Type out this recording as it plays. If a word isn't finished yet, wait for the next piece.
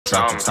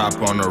Drop the top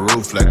on the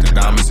roof, let the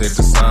diamonds hit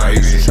the sun. I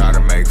used to try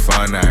to make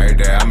fun, now every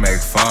day I make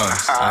fun.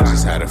 I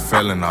just had a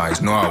feeling, I always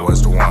knew I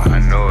was the one. I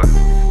knew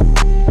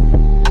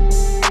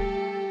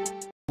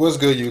it. What's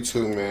good,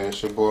 YouTube, man?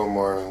 It's your boy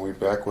Martin. We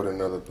back with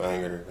another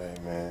banger today,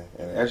 man.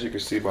 And as you can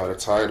see by the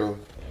title,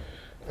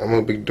 I'm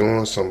gonna be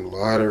doing some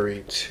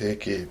lottery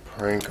ticket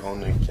prank on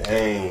the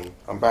game.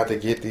 I'm about to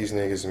get these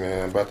niggas,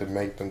 man. I'm about to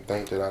make them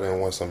think that I didn't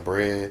want some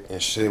bread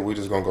and shit. We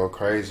just gonna go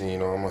crazy, you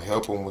know. I'm gonna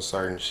help them with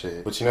certain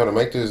shit. But you know, to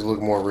make this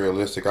look more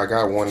realistic, I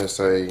got one that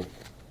say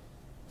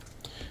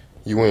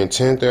you win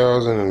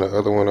 10,000 and the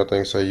other one I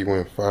think say you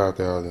win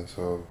 5,000.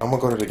 So I'm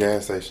gonna go to the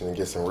gas station and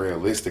get some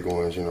realistic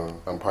ones, you know.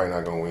 I'm probably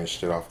not gonna win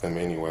shit off them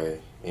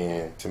anyway.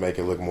 And to make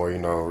it look more, you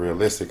know,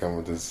 realistic, I'm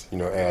gonna just, you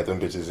know, add them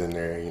bitches in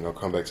there, you know,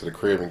 come back to the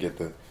crib and get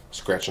the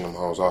scratching them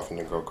hoes off and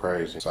then go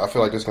crazy. So I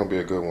feel like this is gonna be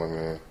a good one,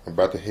 man. I'm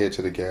about to head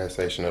to the gas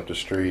station up the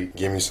street,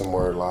 give me some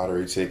more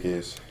lottery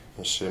tickets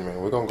and shit, man.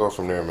 We're gonna go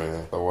from there,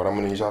 man. So what I'm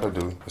gonna need y'all to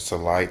do is to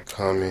like,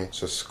 comment,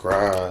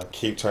 subscribe,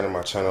 keep turning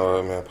my channel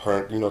up, man.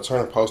 You know,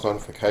 turn the post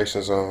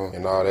notifications on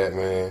and all that,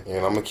 man.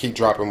 And I'm gonna keep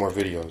dropping more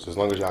videos as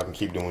long as y'all can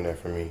keep doing that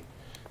for me.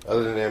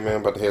 Other than that, man,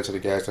 I'm about to head to the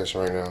gas station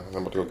right now. And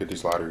I'm about to go get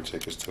these lottery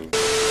tickets, too.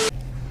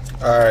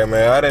 Alright,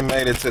 man, I done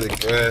made it to the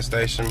gas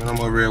station, man. I'm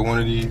over here at one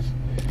of these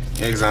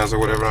exams or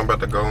whatever. I'm about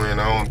to go in.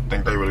 I don't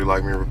think they really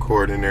like me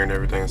recording there and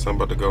everything. So I'm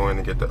about to go in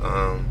and get the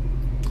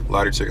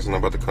lottery tickets and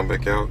I'm about to come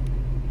back out.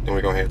 Then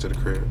we're gonna head to the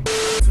crib.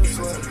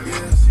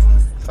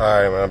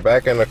 Alright, man,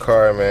 back in the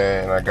car,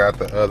 man. I got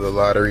the other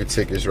lottery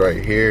tickets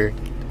right here.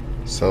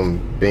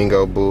 Some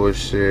bingo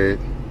bullshit.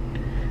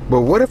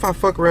 But what if I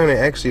fuck around and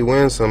actually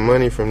win some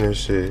money from this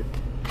shit?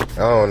 I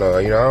don't know.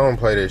 You know, I don't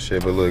play this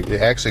shit, but look,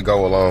 it actually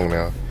go along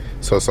now.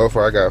 So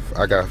far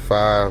I got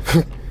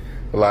 5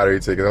 lottery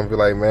tickets. I'm be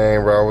like,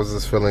 man, bro, I was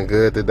just feeling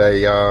good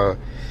today, y'all.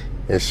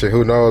 And shit,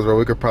 who knows, bro?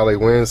 We could probably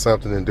win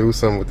something and do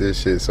something with this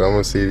shit. So I'm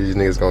gonna see if these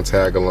niggas gonna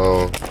tag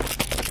along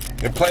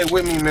and play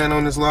with me, man,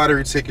 on this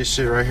lottery ticket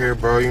shit right here,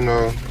 bro. You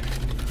know,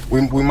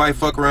 we might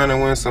fuck around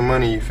and win some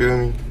money, you feel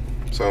me?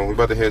 So we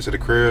about to head to the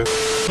crib.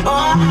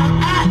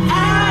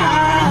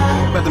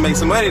 About to make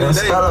some money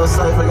today.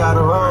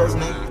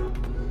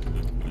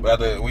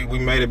 We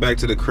made it back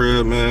to the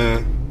crib,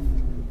 man.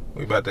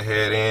 We about to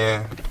head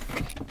in.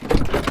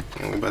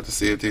 And we about to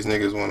see if these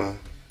niggas wanna,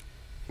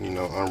 you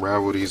know,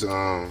 unravel these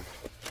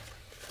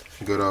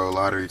good old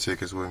lottery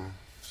tickets with me.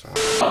 So.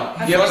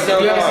 You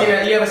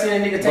ever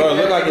seen a nigga take? Bro,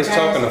 look like it's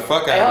choking the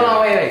fuck out of me. Hold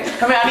on, wait.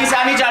 Come here,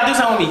 I need y'all to do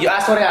something with me. I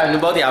swear to God,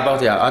 both of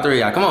y'all, all three of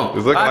y'all. Come on.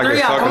 It's looking like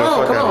it's choking the fuck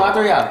out of me. Come on, all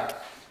three of y'all.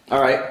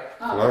 All right.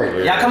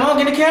 Y'all, come on,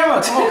 get the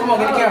camera. Come on,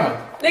 get the camera.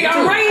 Nigga,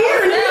 I'm right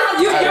here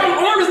now. Your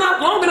arm is not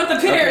long enough to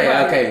fit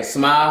everybody. Okay,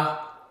 smile.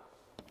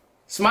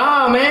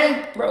 Smile,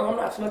 man. Bro, I'm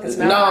not fucking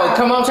smiling. No,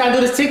 come on, I'm trying to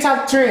do this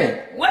TikTok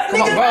trend. What, come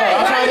nigga? On, bro,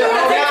 I'm trying to do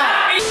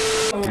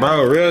it.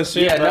 Bro, real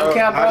shit, yeah, bro. No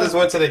cap, bro. I just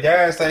went to the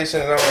gas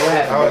station and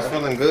I was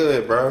feeling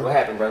good, bro. What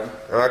happened, brother?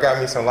 I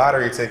got me some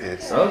lottery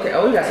tickets. Okay,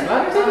 oh, you got some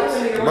lottery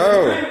tickets?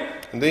 Bro,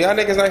 do y'all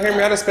niggas not hear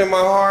me? I done spent my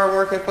hard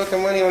work and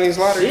fucking money on these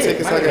lottery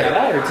tickets. I got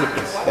lottery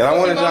tickets. And I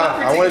wanted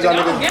y'all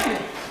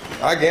niggas.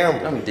 I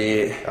gamble. I'm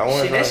dead.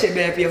 Shit, that shit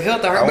bad for your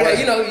health. But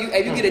you know,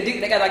 if you get a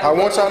dick, they got like. I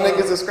want y'all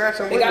niggas to scratch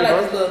them. They got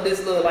like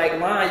this little like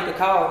line you can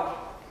call.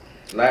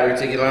 Lottery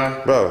ticket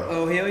line? Bro.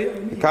 Oh, hell yeah.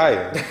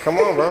 Kaya, come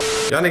on, bro.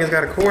 Y'all niggas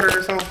got a quarter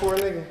or something for a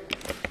nigga?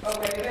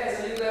 Okay,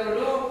 so you ever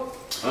do?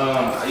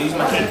 I use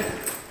my key.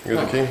 Use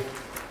the key?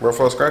 Bro,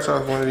 for scratch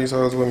off one of these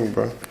hoes with me,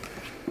 bro.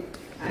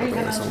 I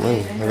got some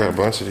money. I got a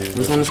bunch of these.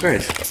 Which one to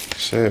scratch?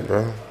 Shit,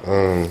 bro.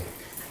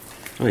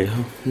 Wait, let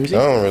me see.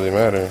 That don't really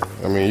matter.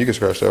 I mean, you can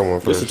scratch that one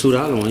first. It's a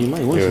 $2 one. You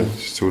might win some. Yeah,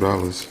 it's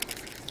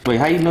 $2. Wait,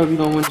 how you know if you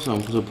gonna win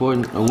something?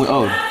 Supporting the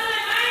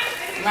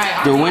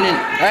winning.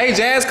 Hey,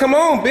 Jazz, come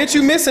on, bitch.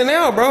 You missing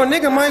out, bro. A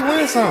nigga might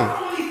win some.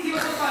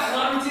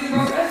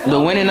 The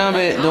winning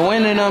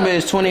number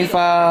is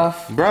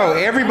 25. Bro,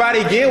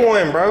 everybody get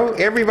one, bro.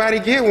 Everybody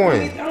get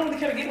one. I don't really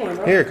care to get one,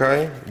 bro. Here,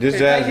 Kai. Just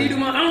Jazz. I don't really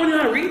know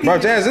how to read these. Bro,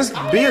 Jazz, just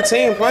be a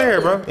team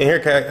player, bro. And here,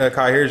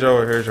 Kai, here's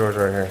yours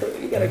right here.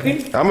 You got a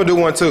key? I'm gonna do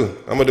one too.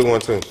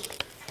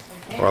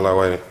 While I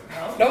wait.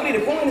 Don't need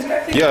a coin to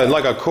scratch it? Yeah,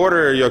 like a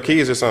quarter of your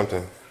keys or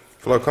something.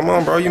 Flo, come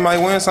on, bro. You might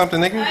win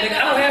something, nigga. Nigga, I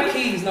don't have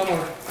keys no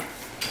more.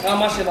 All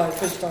my shit like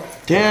push start.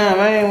 Damn,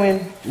 I ain't win.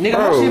 Nigga,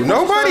 bro,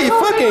 nobody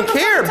fucking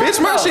care, bitch.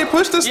 My shit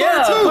push the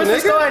start too, push nigga. The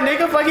start,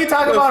 nigga. Fuck you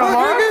talking about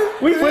tomorrow?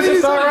 We push the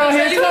start around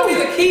here too. You know me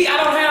the key. I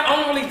don't have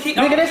only key.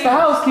 Nigga, that's the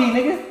house key,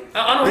 nigga.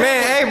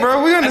 Man, hey,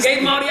 bro, we understand. I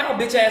gave them all to y'all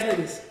bitch ass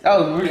niggas.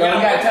 Oh, we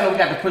gotta tell them we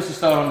got to push the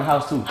start on the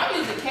house too. I'm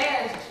using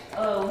cash.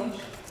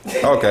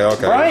 Okay.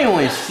 Bro, I ain't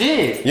win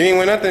shit. You ain't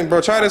win nothing,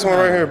 bro. Try this one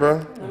right here, bro.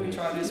 Let me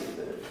try this one.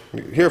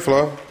 Here,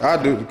 Flo. I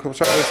do. Try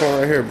this one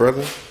right here,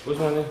 brother. Which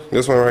one is?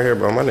 This one right here,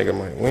 bro. My nigga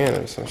might win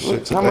or some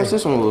shit today. How much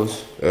this one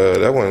was?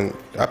 That one,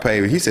 I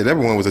paid. He said that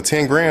one was a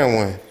 10 grand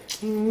one.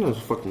 No,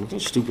 fucking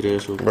stupid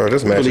ass one. Bro,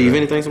 this match. Believe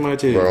anything somebody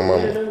tell you. Bro,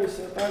 mama.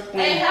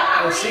 Hey,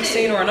 how are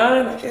 16 or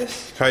 9, I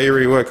guess. How you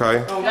read what, Kai?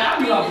 Oh, God, I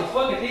be off the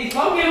fucking these.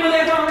 Come get when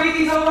they don't read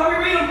these hoes. I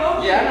read them,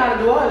 folks. Yeah, Yeah, I know how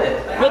to do all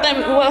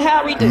that. Well,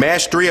 how we do?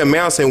 Match 3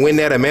 amounts and win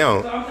that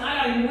amount.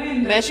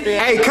 Match 3.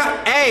 Hey,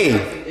 hey.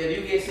 If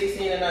you get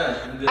 16 and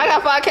 9, you good. I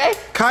got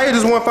 5K. Kaya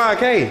just won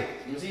 5K.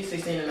 You see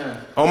 16 and 9.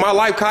 On my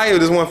life, Kaya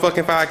just won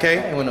fucking 5K.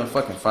 I ain't win no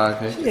fucking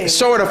 5K.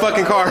 Show her the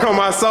fucking card on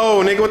my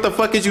soul, nigga. What the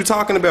fuck is you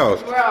talking about?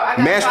 Bro, I got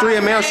Match 3 5K,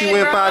 amounts, you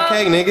win bro.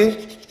 5K,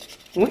 nigga.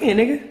 Win,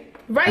 nigga.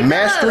 Right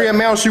Match up. 3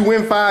 amounts, you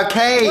win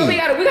 5K. We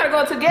gotta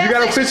go together. You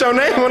gotta put your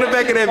name on the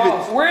back of that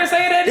bitch. Where it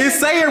say that? It's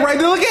saying right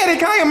there. Look at it,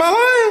 Kaya. Am I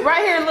lying?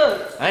 Right here,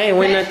 look. I ain't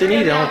win nothing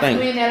either, I don't think.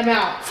 Win that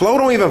amount. Flo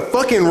don't even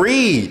fucking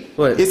read.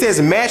 What? It says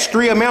match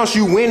 3 amounts,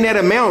 you win that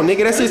amount,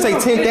 nigga. That shit say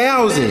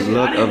 10,000.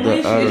 Look of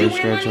the other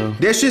stretch on.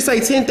 That shit say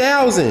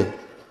 10,000.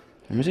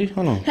 Let me see.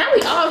 Hold on. How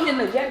we all hitting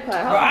the jackpot?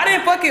 Bro, I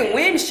didn't fucking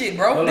win shit,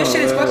 bro. This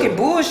shit is fucking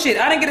bullshit.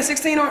 I didn't get a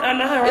 16 or a 9,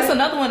 right? It's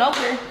another one up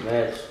there.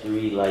 Match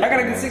 3 like. I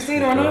gotta get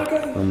 16 or a 9,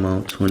 okay?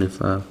 Amount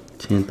 25,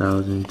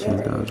 10,000,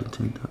 10,000,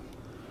 10,000.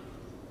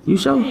 You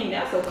sure? Dang,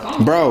 that's so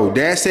common. Bro,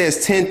 that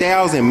says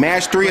 10,000.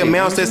 Match 3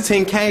 amounts, that's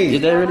 10K.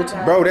 Is that really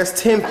 10? Bro, that's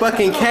 10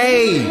 fucking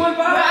K. Bro, I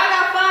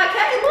got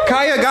 5K. Look.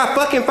 Kaya got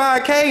fucking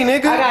 5K,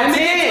 nigga. Let me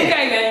 10. get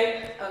 2K,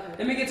 man.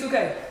 Let me get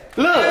 2K.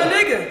 Look.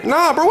 Nigga.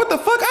 Nah, bro, what the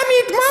fuck? I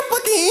need my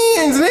fucking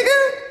ends,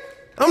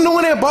 nigga. I'm the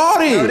one that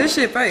bought Bro, it. this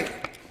shit fake.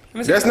 Let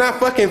me see. That's not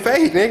fucking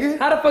fake, nigga.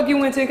 How the fuck you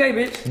win 10K,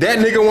 bitch? That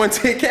nigga won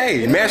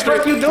 10K. Match 3.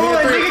 What you doing,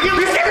 nigga? Give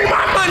me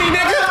my money,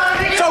 nigga.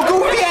 So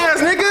goofy ass,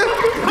 nigga.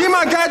 Give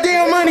my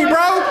goddamn money,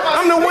 bro.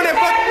 I'm the one that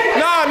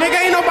Nah, nigga,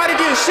 ain't nobody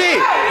getting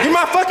shit. Give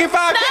my fucking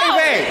 5K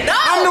back. No.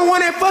 I'm the one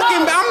that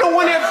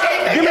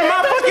give me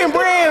my fucking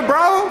bread,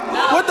 bro.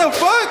 What the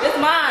fuck? It's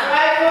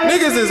mine.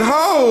 Niggas is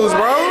hoes,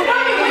 bro.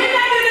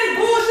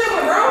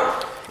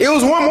 It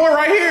was one more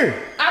right here.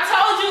 I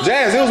told you.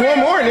 Jazz, it was one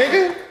more,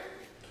 nigga.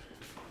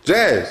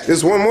 Jazz,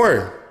 it's one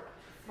more.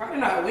 Probably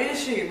not win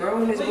shit,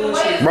 bro. This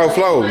bullshit. Bro,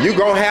 Flo, you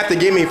gon' have to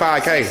give me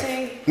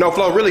 5K. No,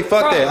 Flo, really,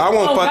 fuck Bro, that. I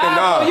won't oh fucking, God,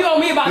 nah. bro, you owe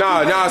me about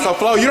Nah, 2K. so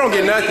Flo, you don't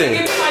get nothing.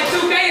 Give me like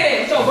 2K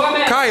then. So, bum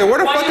ass. Kaya, where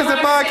the Why fuck you is the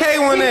trying to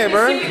 5K one at,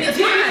 bro?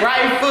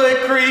 Right foot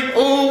creep.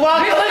 Ooh,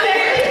 walk Bitch, look at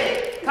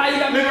it. Kaya, you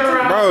got me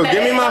around. Bro,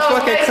 give me my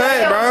fucking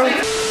cut, bro.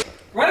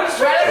 Right up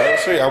the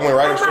street. I went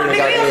right up the street and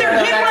got Nigga, there.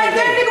 get like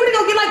that, nigga. We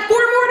gonna get like 4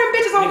 more of them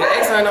bitches on Nigga,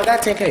 X that. ain't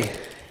got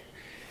 10K.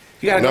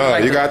 You gotta go No,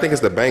 like you got. I think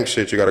it's the bank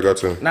shit you gotta go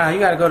to. Nah, you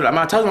gotta go to.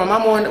 I told you my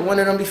mom won one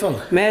of them before.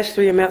 Match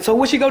 3 amount. So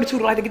what she go to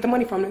like to get the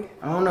money from, nigga?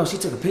 I don't know. She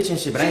took a picture and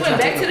shit, but I She ain't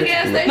went trying back to to take the a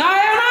gas picture. station. Nah,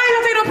 hell no, I ain't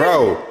gonna take no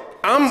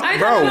picture.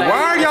 Bro,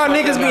 why are y'all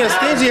niggas being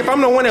stingy if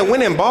I'm the one that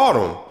went and bought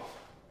them?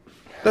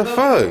 The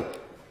fuck?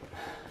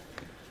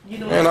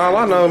 Man, all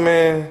I know,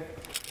 man.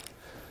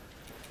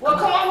 Well,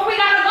 come on, where we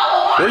gotta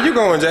go? Where you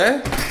going,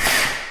 Jazz?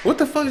 What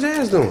the fuck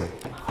Jazz doing?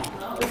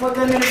 What the fuck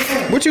that nigga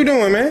doing? What you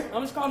doing, man?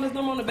 I'm just calling this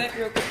number on the back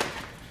real quick.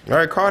 All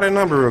right, call that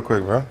number real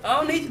quick, bro. I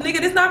don't need, nigga,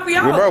 this not for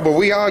y'all. Bro, but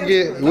we all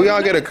get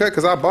a cut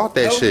because I bought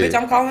that No, shit.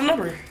 bitch, I'm calling the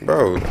number.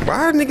 Bro,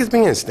 why are niggas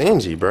being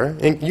stingy, bro?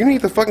 And you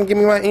need to fucking give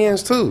me my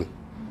ends too.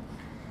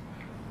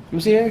 Let me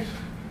see her.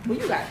 Well,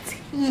 you got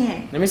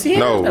 10. Let me see her.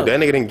 No, that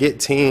nigga didn't get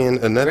 10 or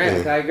Grab it,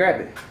 nothing. Kai,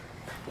 grab it.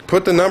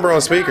 Put the number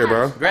on speaker,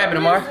 bro. Grab it,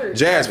 Amar.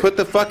 Jazz, put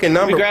the fucking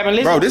number. grabbing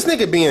Lizzie? Bro, this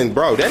nigga being,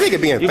 that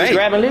nigga being You be fake.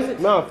 grabbing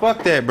Lizzie? No,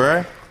 fuck that,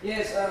 bro.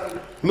 Yes,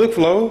 Look,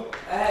 Flo.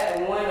 I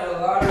had won a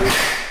lottery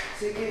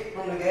ticket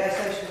from the gas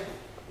station.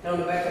 And on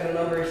the back of the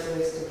number it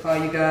says to call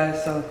you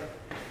guys. So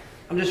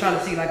I'm just trying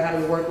to see like how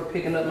to work with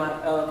picking up my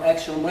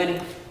actual money.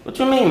 What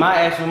you mean, my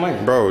actual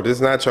money? Bro, this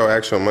is not your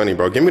actual money,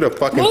 bro. Give me the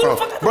fucking Who the phone.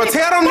 fuck- Bro,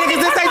 tell them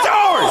niggas this ain't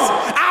yours.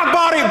 I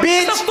bought it,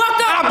 bitch. Shut the fuck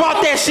up. I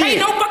bought that shit. Ain't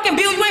no fucking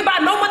bill. You ain't buy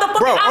no motherfucking.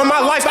 Bro, on my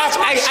life, Touch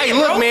my hey, shit,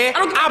 look, bro. man.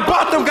 don't give I a bought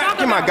fuck them. what you Get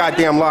talking my about.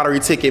 goddamn lottery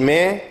ticket,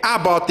 man. I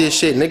bought this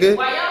shit, nigga.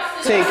 Why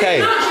y'all still 10K.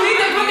 No, she need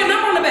that fucking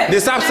number on the back.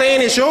 Then stop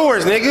saying it's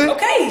yours, nigga.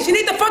 Okay, she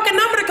need the fucking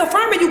number to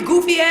confirm it, you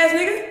goofy ass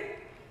nigga.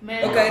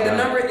 Man, Okay, the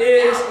number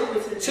is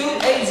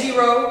 280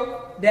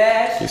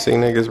 dash. You see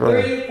niggas,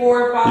 bro? 3,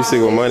 4, 5. You see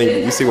what money?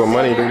 You see what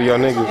money do to y'all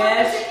niggas?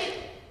 Dash.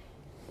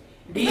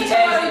 D as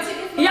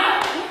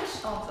yeah.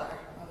 Oh, sorry.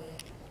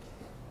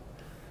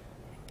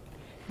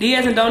 D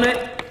as in donut.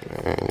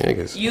 Man,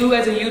 niggas. U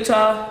as in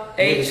Utah.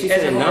 H She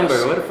as said in number.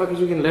 horse. Where the fuck is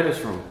you getting letters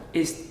from?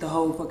 It's the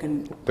whole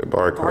fucking The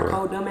barcode.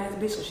 barcode dumbass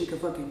bitch, so she can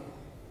fucking.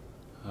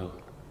 Oh.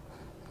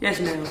 Yes,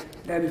 ma'am.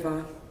 That'd be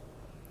fine.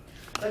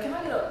 But can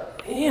I get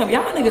up? Damn,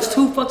 y'all niggas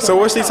too fucking. So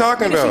what's she loud.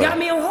 talking Nigga, about? She got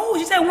me on hold.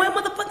 She said 1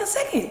 motherfucking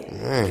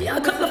second. Y'all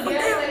cut the fuck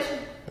Gas down.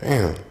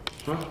 station?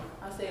 Damn.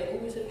 I said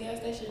Uber to the gas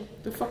station.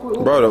 The fuck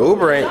with Bro, the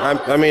Uber ain't,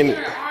 I mean, You're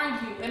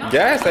argue, and I'm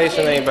gas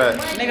station ain't bad.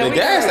 The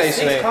gas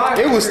station ain't.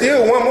 It was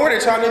still one more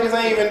that y'all niggas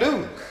ain't even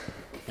do.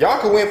 Y'all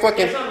could win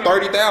fucking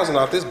 30,000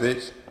 off this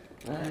bitch.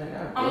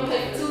 I'm gonna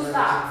take 2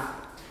 stops.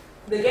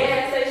 The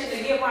gas station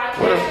to get my cash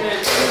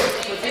and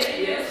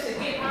FedEx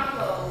to get my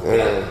clothes.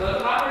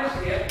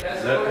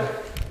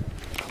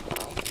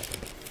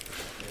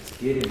 Let's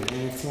get it,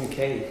 man.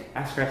 10K.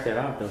 I scratched that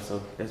off though,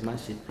 so that's my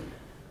shit.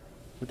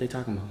 What they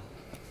talking about?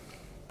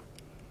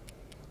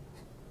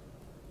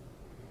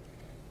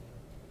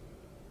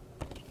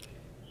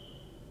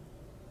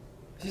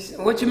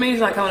 What you mean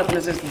it's not coming up in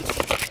the system?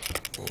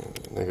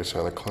 Niggas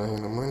trying to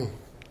claim the money.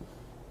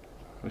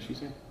 What she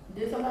said?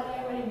 Did somebody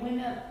already win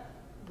up?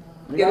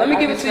 Yeah, let me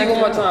give it to you one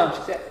more time.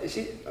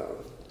 She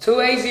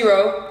 280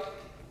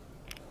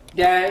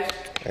 dash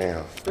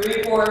Damn.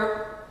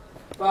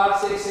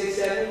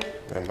 345667.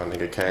 That my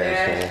nigga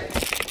Cash, man.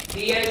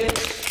 D as in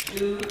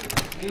dude,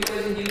 U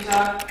as in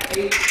Utah,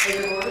 8 as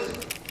in horse.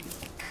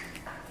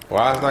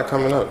 Why is it not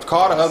coming up?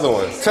 Call the other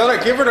one. Tell her,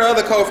 give her the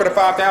other code for the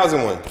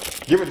 5,000 one.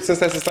 Give it, since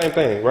that's the same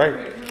thing,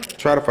 right?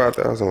 Try the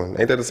 5,000 one.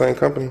 Ain't that the same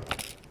company?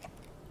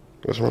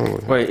 What's wrong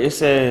with it? Wait, it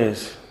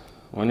says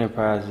winning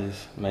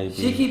prizes maybe.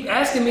 She keep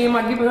asking me, am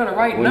I giving her the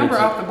right number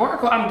off the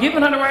barcode? I'm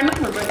giving her the right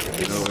number, but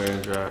Go ahead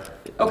and drop.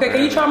 okay,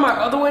 can you try my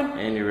other one?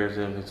 And the rest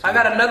of it. I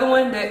got another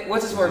one that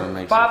what's this for?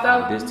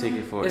 5,000? This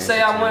ticket for. It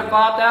say I won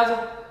 5,000.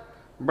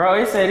 Bro,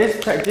 it said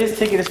this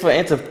ticket is for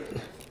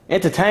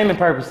entertainment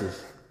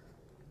purposes.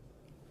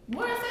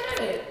 Where is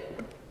it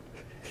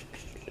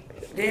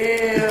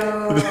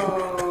Damn. at?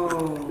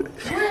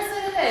 Where is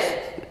it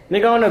at?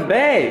 Nigga on the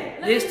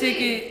bag. This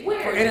ticket for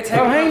entertainment.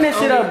 Bro, hang that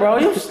shit up, bro.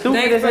 You stupid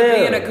Thanks as for hell.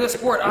 being a good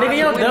sport. Nigga,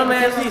 your dumb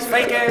ass these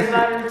fake ass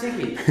lottery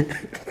tickets.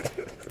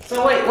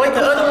 So wait,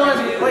 the other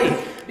ones, wait.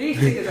 These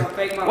tickets are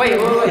fake. Wait.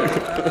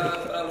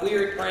 A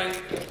weird prank.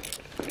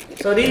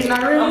 So these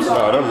not real? I'm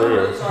sorry. No, them I'm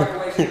real. really sorry for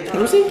wasting your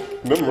time. Let me see.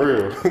 Them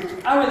real.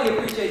 I really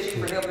appreciate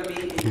you for helping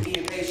me and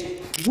being patient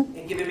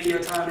and giving me your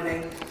time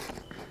today.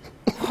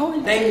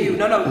 Thank you.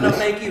 No,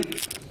 thank you.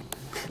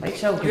 Make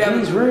sure You have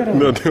these real though.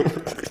 No,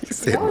 he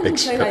said Why would make you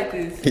say sure. like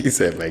this? He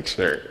said make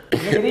sure.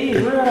 Nigga, these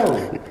real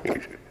though.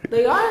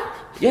 They are?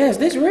 Yes,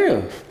 this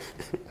real.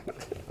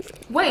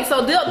 Wait,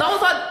 so those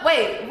are,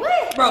 wait,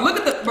 what? Bro, look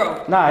at the,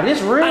 bro. Nah, this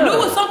real. I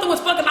knew something was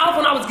fucking off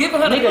when I was giving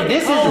her the Nigga, fucking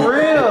this is code.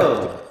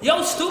 real.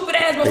 Yo, stupid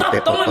ass, bro. Stop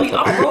throwing me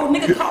off, bro.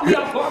 Nigga caught me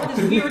off guard with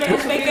this weird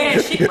ass, fake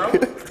ass shit, bro.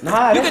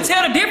 Nah, You can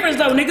tell the difference,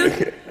 though,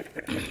 nigga.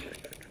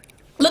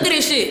 Look at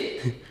this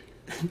shit.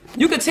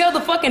 You can tell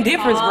the fucking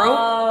difference, bro.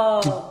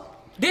 Oh.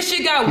 This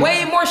shit got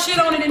way more shit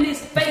on it than this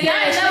fake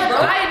ass shit, bro.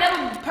 I ain't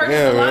never purchased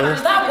Yeah, a lottery. man.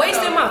 Stop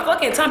wasting my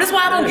fucking time. That's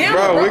why I don't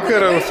gamble, Bro, bro. we 'cause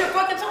could've- you waste your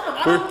fucking time.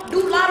 I don't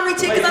do lottery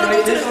tickets. I don't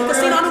go to the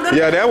casino. I do nothing.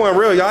 Yeah, that one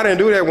real. Y'all didn't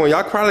do that one.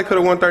 Y'all probably could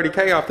have won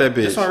 30K off that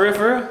bitch. This one real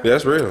for real? Yeah,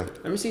 that's real.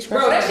 Let me see.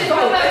 Bro, that shit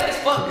probably fake as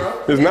fuck, bro.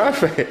 It's not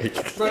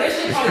fake. Bro, that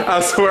shit probably I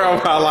swear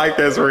on my life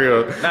that's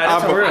real. Nah,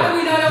 that's I- real. How do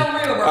we know that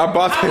was real, bro? I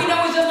bought How it. we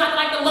know it's just not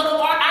like the look of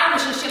our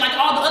Irish and shit, like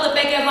all the other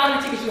fake ass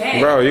lottery tickets you had?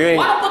 Bro, you ain't-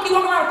 Why the fuck you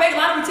walking around with fake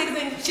lottery tickets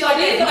and shit like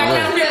that? You got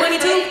counterfeit money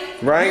too?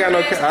 Bro, I ain't got no.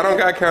 I don't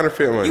got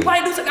counterfeit money. You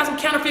probably got some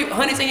counterfeit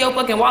hundreds in your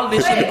fucking wallet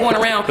and shit and going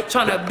around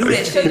trying to do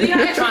that shit.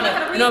 Trying to,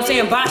 you know what I'm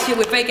saying, buy shit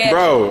with fake ass.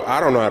 Bro, I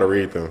don't know how to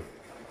read them.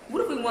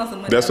 What if we want some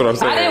money? That's what I'm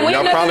saying. I didn't win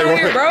Y'all nothing probably over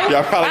here, want- bro.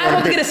 y'all probably I was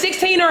want- supposed to get a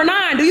 16 or a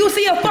 9. Do you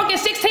see a fucking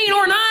 16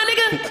 or a 9,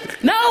 nigga?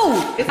 No,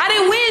 I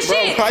didn't win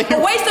shit. why you- A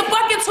waste of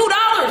fucking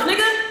 $2,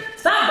 nigga.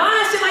 Stop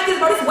buying shit like this,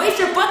 bro. This waste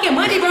your fucking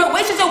money, bro.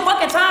 Wasting your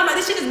fucking time. Like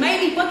this shit just made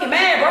me fucking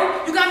mad,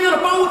 bro. You got me on the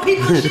phone with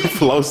people and shit.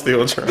 Flo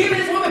still trying. Giving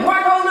this woman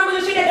barcode numbers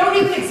and shit that don't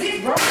even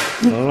exist, bro.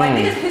 Like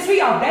niggas piss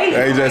me off daily.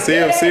 Hey, bro. just Like, see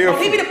him- dead see ass, him- bro.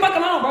 Leave me the fuck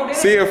alone, bro. Dead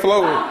see ass. him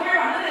float. I don't care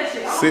about none of that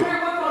shit. I See- don't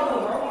care what Flo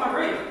doing, bro. My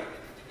friend.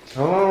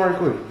 Hold on right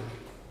quick.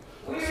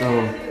 Let's go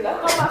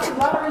buy some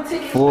lottery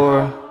tickets.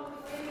 For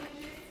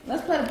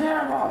Let's play the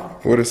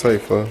Powerball. What it say,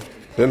 Flo?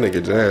 That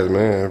nigga Jazz,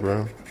 man,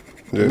 bro.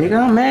 Yeah. nigga,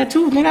 I'm mad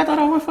too. Nigga, I thought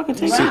I was fucking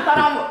But ticket. I thought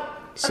I won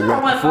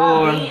For-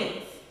 5 bins.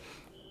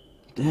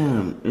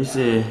 Damn, it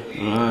said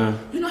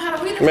You know how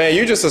to read it? Man,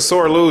 you just a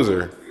sore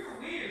loser.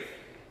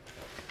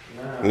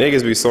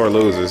 Niggas be sore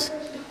losers.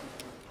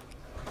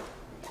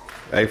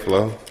 Hey,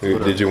 Flo,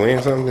 did you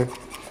win something?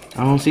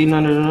 I don't see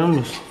none of the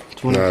numbers.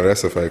 20. Nah,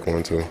 that's a fake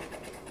one too.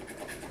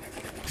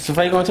 It's a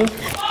fake one too? Yep.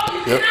 Stop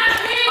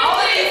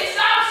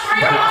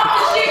straight off the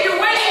shit. You're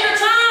wasting your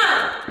time.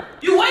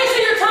 You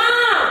wasting your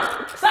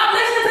time. Stop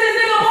listening to this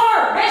nigga more.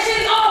 That shit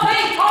is all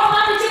fake. All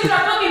lottery tickets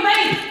are fucking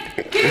fake.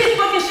 Give me this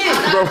fucking shit.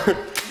 Bro,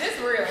 This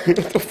real.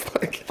 what the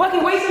fuck?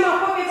 Fucking wasting my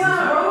fucking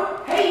time, bro.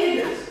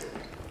 Hey niggas.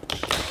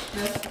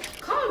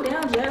 Calm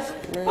down, Jess.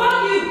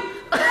 Fuck you.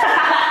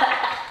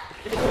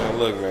 Man,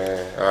 look,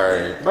 man. All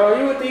right. Bro,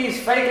 you with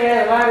these fake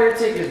ass lottery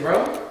tickets,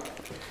 bro.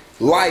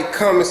 Like,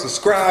 comment,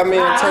 subscribe, man.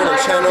 Nah, Turn I the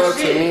like channel that up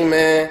to shit. me,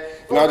 man.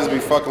 You know, I just be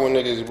fucking with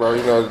niggas, bro.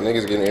 You know,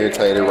 niggas getting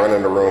irritated, running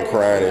in the room,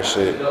 crying and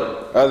shit.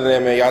 Other than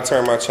that, man, y'all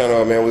turn my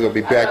channel up, man. We gonna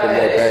be back with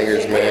more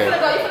bangers, man.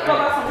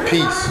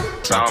 Peace.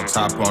 Drop the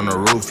top on the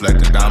roof, let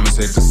the diamonds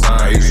hit the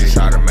sun. I used to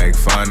try to make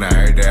fun, now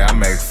every day I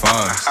make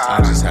fun. I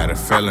just had a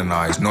feeling,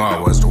 I always knew I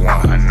was the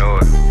one. I knew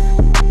it.